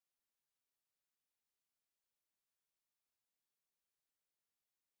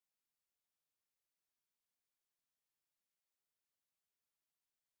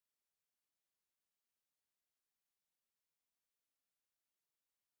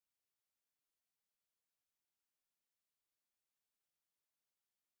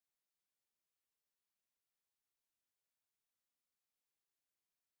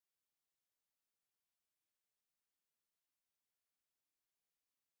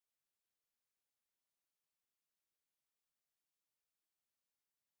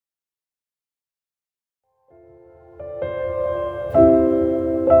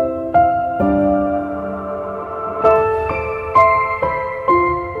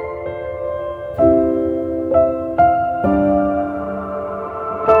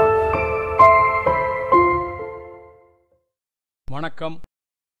வணக்கம்.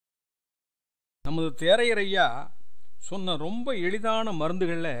 நமது தேரையரையா சொன்ன ரொம்ப எளிதான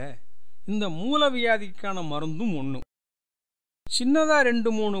மருந்துகளில் இந்த மூலவியாதிக்கான மருந்தும் ஒன்று. சின்னதாக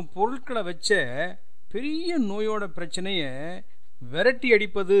 2-3 பொருட்களை வச்ச பெரிய நோயோட பிரச்சனையை விரட்டி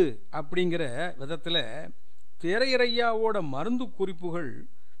அடிப்பது அப்படிங்கிற விதத்தில் தேரையரையாவோட மருந்து குறிப்புகள்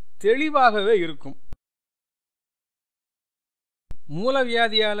தெளிவாகவே இருக்கும்.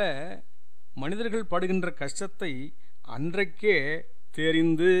 மூலவியாதியால் மனிதர்கள் படுகின்ற கஷ்டத்தை அன்றைக்கே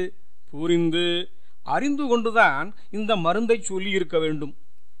தெரிந்து புரிந்து அறிந்து கொண்டுதான் இந்த மருந்தை சொல்லி இருக்க வேண்டும்.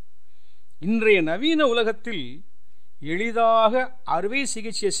 இன்றைய நவீன உலகத்தில் எளிதாக அறுவை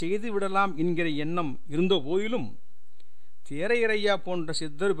சிகிச்சை செய்து விடலாம் என்கிற எண்ணம் இருந்த போதிலும் தேரையரையா போன்ற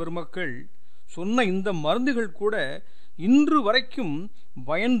சித்தர் பெருமக்கள் சொன்ன இந்த மருந்துகள் கூட இன்று வரைக்கும்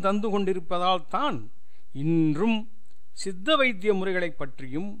பயன் தந்து கொண்டிருப்பதால் தான் இன்றும் சித்த வைத்திய முறைகளை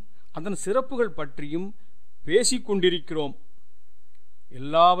பற்றியும் அதன் சிறப்புகள் பற்றியும் பேசிக்கொண்டிருக்கிறோம்.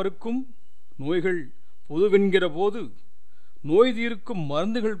 எல்லாருக்கும் நோய்கள் பொதுவென்கிற போது நோய் தீர்க்கும்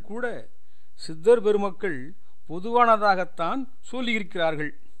மருந்துகள் கூட சித்தர் பெருமக்கள் பொதுவானதாகத்தான்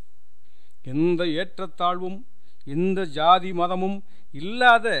சொல்லியிருக்கிறார்கள். எந்த ஏற்றத்தாழ்வும் எந்த ஜாதி மதமும்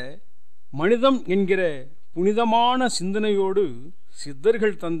இல்லாத மனிதம் என்கிற புனிதமான சிந்தனையோடு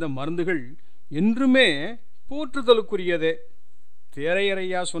சித்தர்கள் தந்த மருந்துகள் என்றுமே போற்றுதலுக்குரியதே.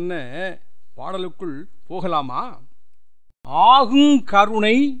 தேரையரையா சொன்ன பாடலுக்குள் போகலாமா? ஆகும்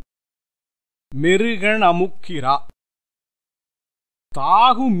கருணை மெருகன் அமுக்கிறா,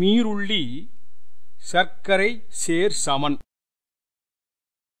 தாகு மீருள்ளி சர்க்கரை சேர் சமன்,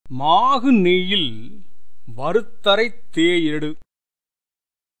 மாகு நெய்யில் வருத்தரை தேயெடு,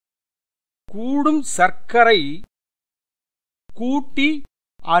 கூடும் சர்க்கரை கூட்டி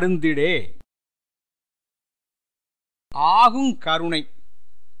அருந்திடே. ஆகும் கருணை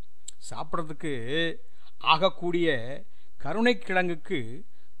சாப்பிட்றதுக்கு ஆகக்கூடிய கருணை கிழங்குக்கு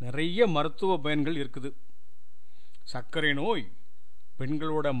நிறைய மருத்துவ பயன்கள் இருக்குது. சர்க்கரை நோய்,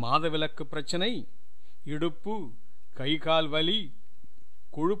 பெண்களோட மாதவிலக்கு பிரச்சனை, இடுப்பு கை கால் வலி,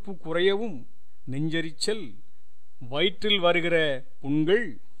 கொழுப்பு குறையவும், நெஞ்சரிச்சல், வயிற்றில் வருகிற புண்கள்,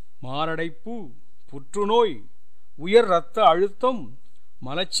 மாரடைப்பு, புற்றுநோய், உயர் இரத்த அழுத்தம்,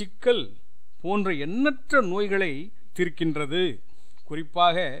 மலச்சிக்கல் போன்ற எண்ணற்ற நோய்களை தீர்க்கின்றது.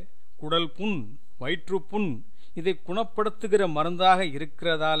 குறிப்பாக குடல் புண், வயிற்றுப்புண் இதை குணப்படுத்துகிற மருந்தாக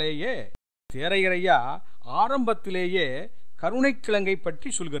இருக்கிறதாலேயே தேரையரையா ஆரம்பத்திலேயே கருணைக்கிழங்கை பற்றி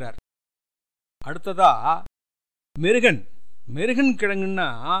சொல்கிறார். அடுத்ததா மெருகன் கிழங்குன்னா,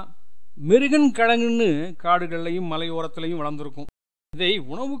 மெருகன் கிழங்குன்னு காடுகள்லையும் மலையோரத்திலையும் வளர்ந்துருக்கும். இதை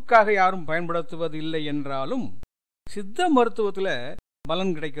உணவுக்காக யாரும் பயன்படுத்துவது இல்லை என்றாலும் சித்த மருத்துவத்தில்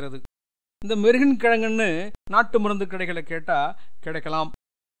பலன் கிடைக்கிறது. இந்த மெருகன் கிழங்குன்னு நாட்டு மருந்து கடைகளை கேட்டால் கிடைக்கலாம்.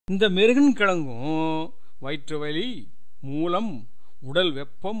 இந்த மெருகன் கிழங்கும் வயிற்று வலி, மூலம், உடல்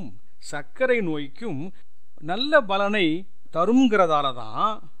வெப்பம், சர்க்கரை நோய்க்கும் நல்ல பலனை தருங்கிறதால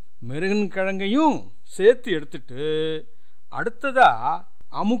தான் மெருகன் கிழங்கையும் சேர்த்து எடுத்துட்டு அடுத்ததா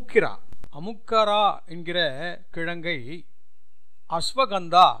அமுக்கரா என்கிற கிழங்கை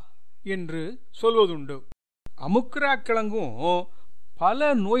அஸ்வகந்தா என்று சொல்வதுண்டு. அமுக்கரா கிழங்கும்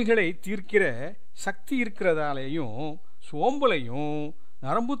பல நோய்களை தீர்க்கிற சக்தி இருக்கிறதாலேயும் சோம்பலையும்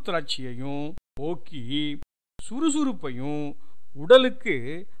நரம்பு தளர்ச்சியையும் போக்கி சுறுசுறுப்பையும் உடலுக்கு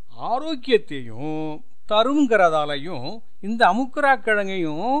ஆரோக்கியத்தையும் தருங்கிறதாலையும் இந்த அமுக்கரா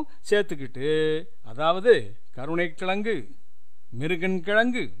கிழங்கையும் சேர்த்துக்கிட்டு, அதாவது கருணை கிழங்கு, மிருகன்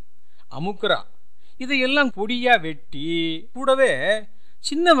கிழங்கு, அமுக்கரா இதையெல்லாம் பொடியா வெட்டி கூடவே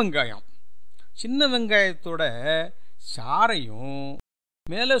சின்ன வெங்காயத்தோட சாறையும்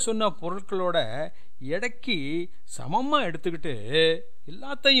மேலே சொன்ன பொருட்களோட எடைக்கு சமமாக எடுத்துக்கிட்டு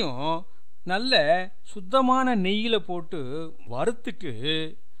எல்லாத்தையும் நல்ல சுத்தமான நெய்யில் போட்டு வறுத்துட்டு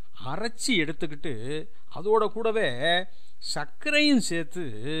அரைச்சி எடுத்துக்கிட்டு அதோட கூடவே சர்க்கரையும் சேர்த்து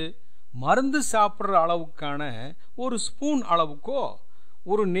மருந்து சாப்பிட்ற அளவுக்கான ஒரு ஸ்பூன் அளவுக்கோ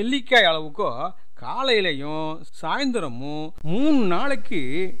ஒரு நெல்லிக்காய் அளவுக்கோ காலையிலையும் சாயந்தரமும் 3 நாளைக்கு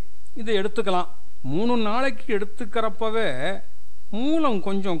இதை எடுத்துக்கலாம். 3 நாளைக்கு எடுத்துக்கிறப்பவே மூலம்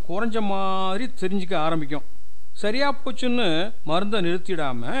கொஞ்சம் குறைஞ்ச மாதிரி தெரிஞ்சுக்க ஆரம்பிக்கும். சரியா போச்சுன்னு மருந்தை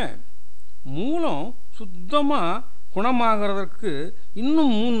நிறுத்திடாம மூலம் சுத்தமாக குணமாகிறதுக்கு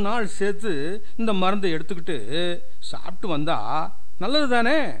இன்னும் 3 நாள் சேர்த்து இந்த மருந்தை எடுத்துக்கிட்டு சாப்பிட்டு வந்தா நல்லது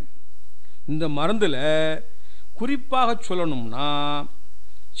தானே. இந்த மருந்தில் குறிப்பாக சொல்லணும்னா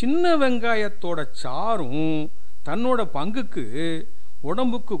சின்ன வெங்காயத்தோட சாரும் தன்னோட பங்குக்கு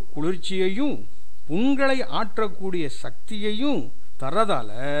உடம்புக்கு குளிர்ச்சியையும் புண்களை ஆற்றக்கூடிய சக்தியையும்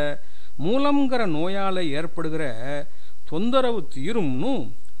தரதால மூலம்ங்கிற நோயால் ஏற்படுகிற தொந்தரவு தீரும்னு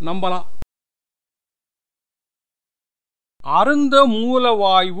நம்பலாம். அருந்த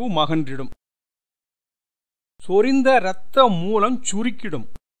மூலவாயு மகன்றிடும். சொரிந்த இரத்த மூலம் சுருக்கிடும்.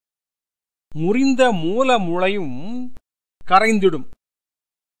 முறிந்த மூல முளையும் கரைந்திடும்.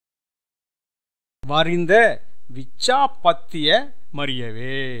 வரிந்த விச்சாபத்திய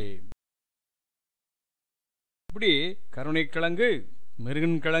மறியவே. இப்படி கருணைக்கிழங்கு,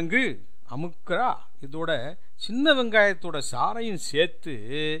 மிருகன்கிழங்கு, அமுக்கரா இதோட சின்ன வெங்காயத்தோட சாறையும் சேர்த்து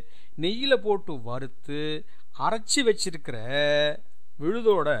நெய்யில போட்டு வறுத்து அரைச்சி வச்சிருக்கிற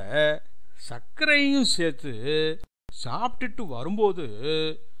விழுதோட சர்க்கரையும் சேர்த்து சாப்பிட்டுட்டு வரும்போது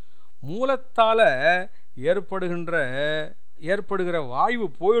மூலத்தால ஏற்படுகிற வாயு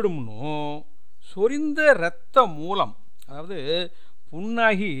போயிடும்னும், சொரிந்த இரத்த மூலம், அதாவது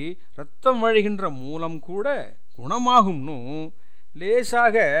புண்ணாகி இரத்தம் வழிகின்ற மூலம் கூட குணமாகும்னு,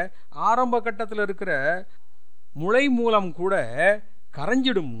 லேசாக ஆரம்ப கட்டத்தில் இருக்கிற முளை மூலம் கூட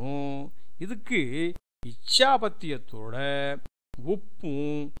கரைஞ்சிடும்னு, இதுக்கு இச்சாபத்தியத்தோட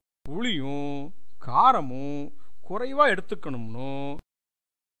உப்பும் புளியும் காரமும் குறைவா எடுத்துக்கணும்னு,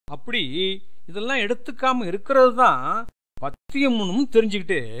 அப்படி இதெல்லாம் எடுத்துக்காம இருக்கிறது தான் பத்தியம்னு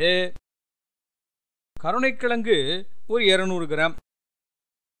தெரிஞ்சுக்கிட்டு கருணைக்கிழங்கு ஒரு 200 கிராம்,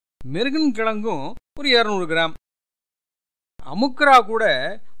 மிருகன் கிழங்கும் ஒரு 200 கிராம், அமுக்கரா கூட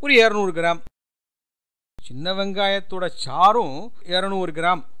ஒரு 200 கிராம், சின்ன வெங்காயத்தோட சாரும் 200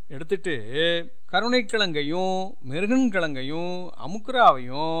 கிராம் எடுத்துட்டு கருணைக்கிழங்கையும் மிருகன் கிழங்கையும்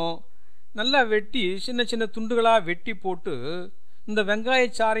அமுக்கராவையும் நல்லா வெட்டி சின்ன சின்ன துண்டுகளா வெட்டி போட்டு இந்த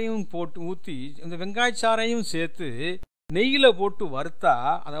வெங்காயச்சாரையும் போட்டு ஊற்றி இந்த வெங்காயச்சாரையும் சேர்த்து நெய்யில போட்டு வறுத்தா,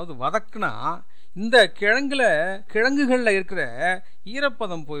 அதாவது வதக்குனா, இந்த கிழங்குகளில் இருக்கிற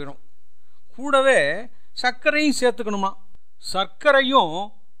ஈரப்பதம் போயிடும். கூடவே சர்க்கரையும் சேர்த்துக்கணுமா. சர்க்கரையும்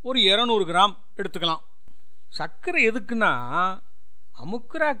ஒரு 200 கிராம் எடுத்துக்கலாம். சர்க்கரை எதுக்குன்னா,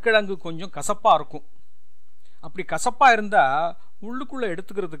 அமுக்கரா கிழங்கு கொஞ்சம் கசப்பா இருக்கும். அப்படி கசப்பா இருந்தா உள்ளுக்குள்ள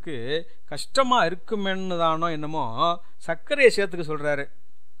எடுத்துக்கிறதுக்கு கஷ்டமா இருக்குமென்னு தானோ என்னமோ சர்க்கரையை சேர்த்துக்க சொல்றாரு.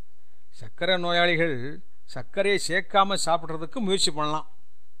 சர்க்கரை நோயாளிகள் சர்க்கரையை சேர்க்காம சாப்பிட்றதுக்கு முயற்சி பண்ணலாம்.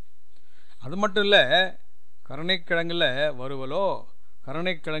 அது மட்டும் இல்லை, கருணைக்கிழங்குல வறுவலோ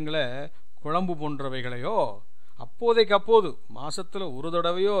கருணைக்கிழங்குல குழம்பு போன்றவைகளையோ அப்போதைக்கு அப்போது மாசத்துல ஒரு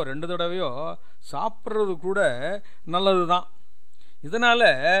தடவையோ 2 தடவையோ சாப்பிட்றது கூட நல்லது தான். இதனால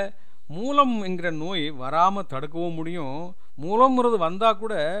மூலம் என்கிற நோய் வராமல் தடுக்கவும் முடியும். மூலம்ங்கிறது வந்தால்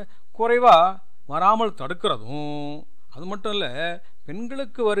கூட குறைவா வராமல் தடுக்கிறதும். அது மட்டும் இல்லை,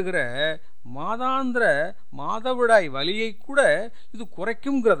 பெண்களுக்கு வருகிற மாதாந்திர மாதவிடாய் வலியை கூட இது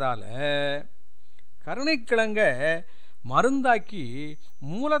குறைக்குங்கிறதால கருணைக்கிழங்க மருந்தாக்கி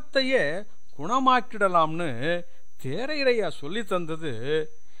மூலத்தையே குணமாக்கிடலாம்னு தேரையரையா சொல்லி தந்தது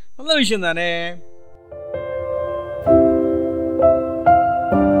நல்ல விஷயம் தானே.